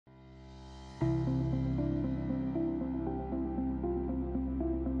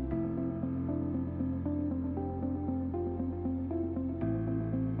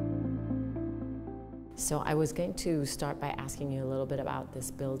So I was going to start by asking you a little bit about this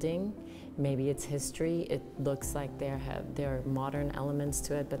building, maybe its history. It looks like there are modern elements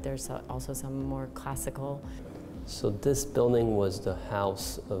to it, but there's also some more classical. So this building was the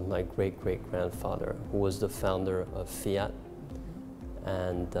house of my great-great-grandfather, who was the founder of Fiat,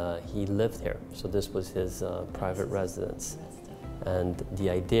 and he lived here. So this was his private residence. And the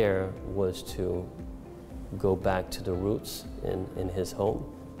idea was to go back to the roots in his home,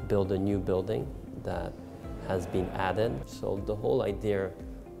 build a new building that has been added. So the whole idea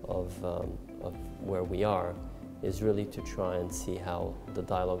of where we are is really to try and see how the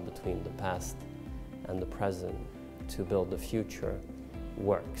dialogue between the past and the present to build the future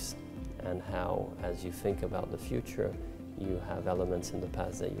works, and how, as you think about the future, you have elements in the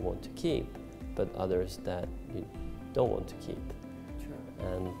past that you want to keep, but others that you don't want to keep.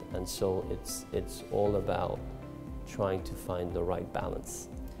 Sure. And so it's all about trying to find the right balance.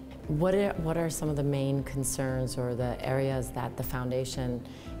 What are some of the main concerns or the areas that the foundation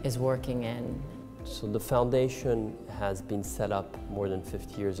is working in? So the foundation has been set up more than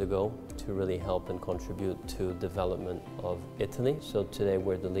 50 years ago to really help and contribute to development of Italy. So today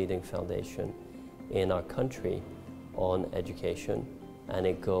we're the leading foundation in our country on education, and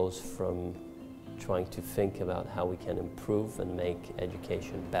it goes from trying to think about how we can improve and make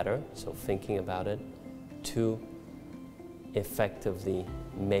education better, so thinking about it, to effectively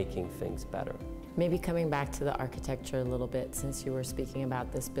making things better. Maybe coming back to the architecture a little bit, since you were speaking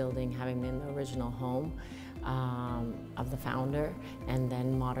about this building having been the original home of the founder, and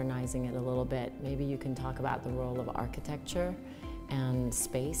then modernizing it a little bit. Maybe you can talk about the role of architecture and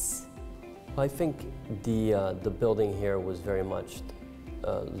space. I think the building here was very much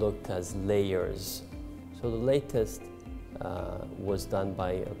looked as layers. So the latest was done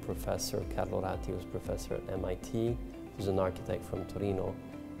by a professor, Carlo Ratti, who was professor at MIT, who's an architect from Torino,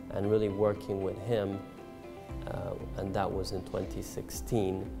 and really working with him, and that was in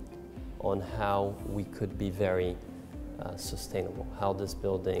 2016, on how we could be very sustainable, how this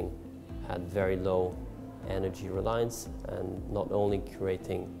building had very low energy reliance, and not only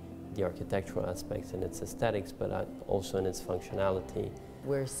creating the architectural aspects in its aesthetics, but also in its functionality.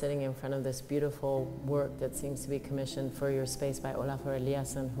 We're sitting in front of this beautiful work that seems to be commissioned for your space by Olafur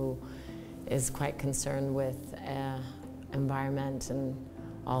Eliasson, who is quite concerned with environment and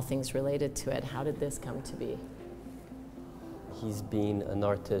all things related to it. How did this come to be? He's been an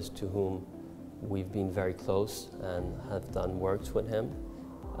artist to whom we've been very close and have done works with him.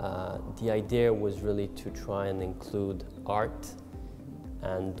 The idea was really to try and include art,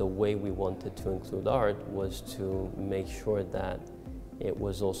 and the way we wanted to include art was to make sure that it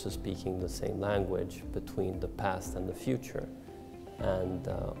was also speaking the same language between the past and the future. And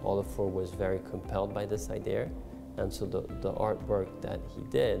Olafur was very compelled by this idea, and so the artwork that he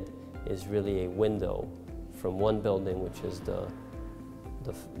did is really a window from one building, which is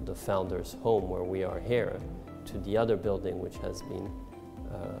the founder's home where we are here, to the other building which has been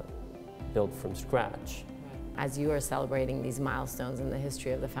built from scratch. As you are celebrating these milestones in the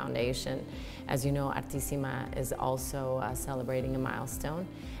history of the foundation, as you know, Artissima is also celebrating a milestone,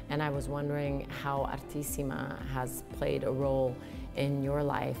 and I was wondering how Artissima has played a role in your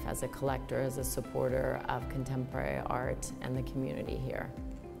life as a collector, as a supporter of contemporary art and the community here.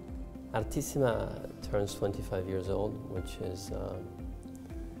 Artissima turns 25 years old, which is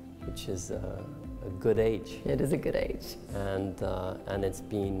a good age. It is a good age. And it's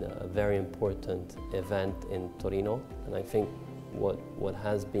been a very important event in Torino. And I think what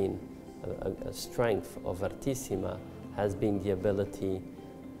has been a strength of Artissima has been the ability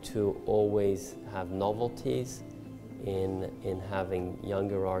to always have novelties in having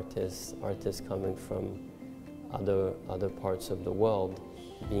younger artists coming from other parts of the world,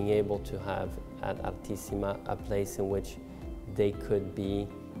 being able to have at Artissima a place in which they could be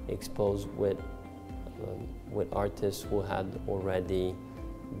exposed with artists who had already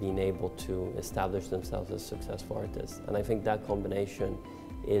been able to establish themselves as successful artists. And I think that combination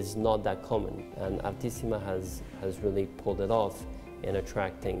is not that common, and Artissima has really pulled it off in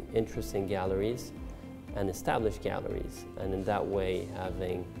attracting interesting galleries and established galleries, and in that way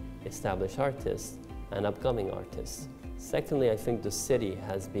having established artists and upcoming artists. Secondly, I think the city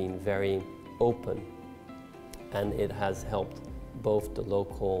has been very open, and it has helped both the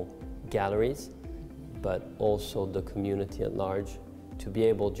local galleries but also the community at large to be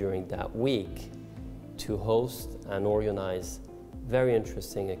able during that week to host and organize very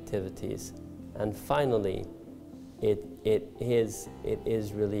interesting activities. And finally, it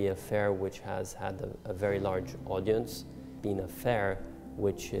is really a fair which has had a very large audience, being a fair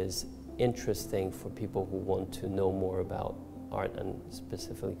which is interesting for people who want to know more about art, and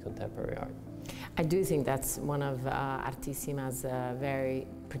specifically contemporary art. I do think that's one of Artissima's very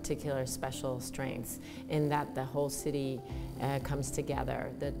particular special strengths, in that the whole city comes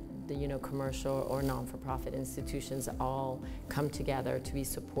together. The commercial or non-for-profit institutions all come together to be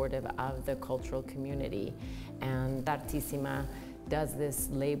supportive of the cultural community. And Artissima does this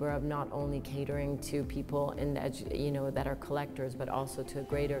labor of not only catering to people in the, that are collectors, but also to a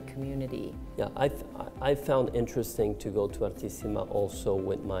greater community. Yeah, I found interesting to go to Artissima also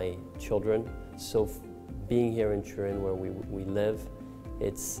with my children. So being here in Turin, where we live,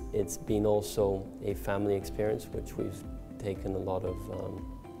 it's been also a family experience, which we've taken a lot of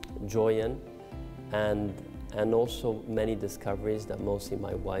joy in, and also many discoveries that mostly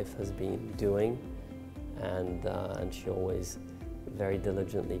my wife has been doing, and she always very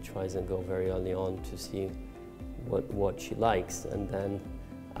diligently tries and go very early on to see what she likes, and then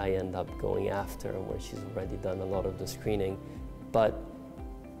I end up going after where she's already done a lot of the screening. But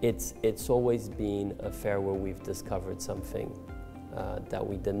it's always been a fair where we've discovered something that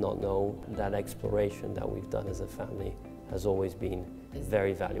we did not know. That exploration that we've done as a family has always been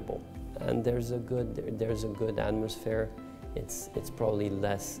very valuable. And there's a good atmosphere. It's probably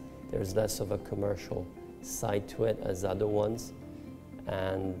there's less of a commercial side to it as other ones.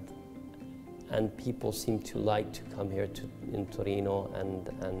 And people seem to like to come here in Torino,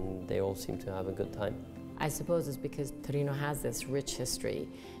 and they all seem to have a good time. I suppose it's because Torino has this rich history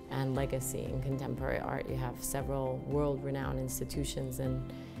and legacy in contemporary art. You have several world-renowned institutions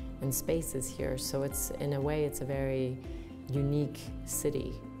and spaces here, so in a way it's a very unique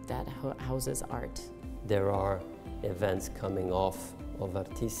city that houses art. There are events coming off of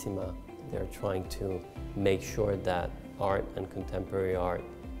Artissima. They're trying to make sure that art and contemporary art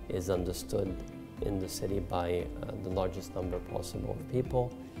is understood in the city by the largest number possible of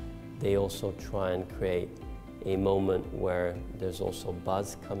people. They also try and create a moment where there's also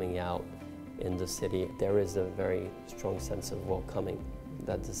buzz coming out in the city. There is a very strong sense of welcoming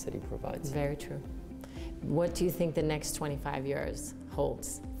that the city provides. Very true. What do you think the next 25 years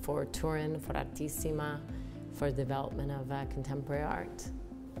holds for Turin, for Artissima, for the development of contemporary art?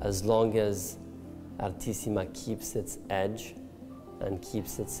 As long as Artissima keeps its edge and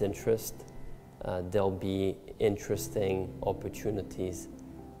keeps its interest, there'll be interesting opportunities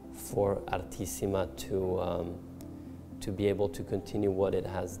for Artissima to be able to continue what it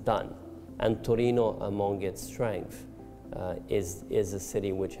has done. And Torino, among its strength, is a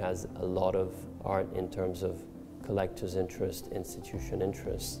city which has a lot of art in terms of collectors' interest, institution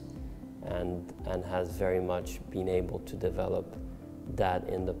interest, and has very much been able to develop that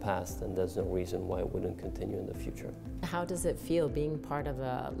in the past, and there's no reason why it wouldn't continue in the future. How does it feel being part of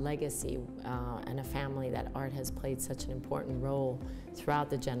a legacy and a family that art has played such an important role throughout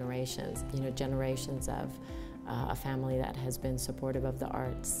the generations? Generations of a family that has been supportive of the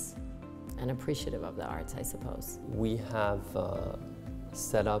arts and appreciative of the arts, I suppose. We have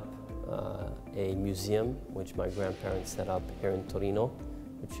set up a museum, which my grandparents set up here in Torino,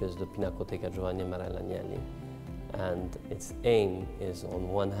 which is the Pinacoteca Giovanni e Marella Agnelli. And its aim is, on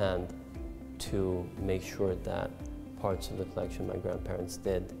one hand, to make sure that parts of the collection my grandparents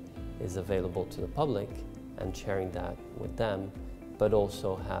did is available to the public and sharing that with them, but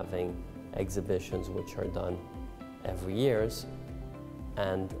also having exhibitions which are done every year,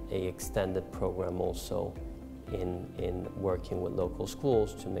 and an extended program also in working with local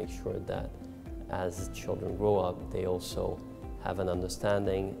schools to make sure that as children grow up, they also have an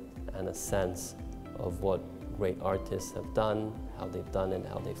understanding and a sense of what great artists have done, how they've done it,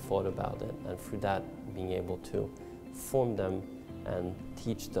 how they thought about it, and through that being able to form them and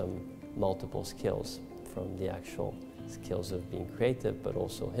teach them multiple skills, from the actual skills of being creative, but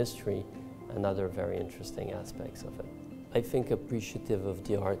also history and other very interesting aspects of it. I think appreciative of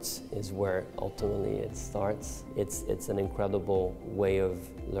the arts is where ultimately it starts. It's an incredible way of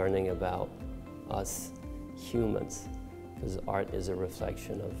learning about us humans, because art is a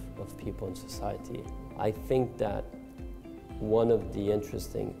reflection of people in society. I think that one of the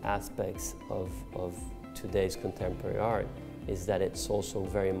interesting aspects of today's contemporary art is that it's also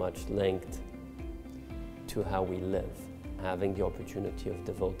very much linked to how we live. Having the opportunity of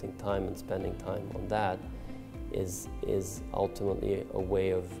devoting time and spending time on that is ultimately a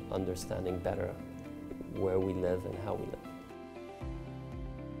way of understanding better where we live and how we live.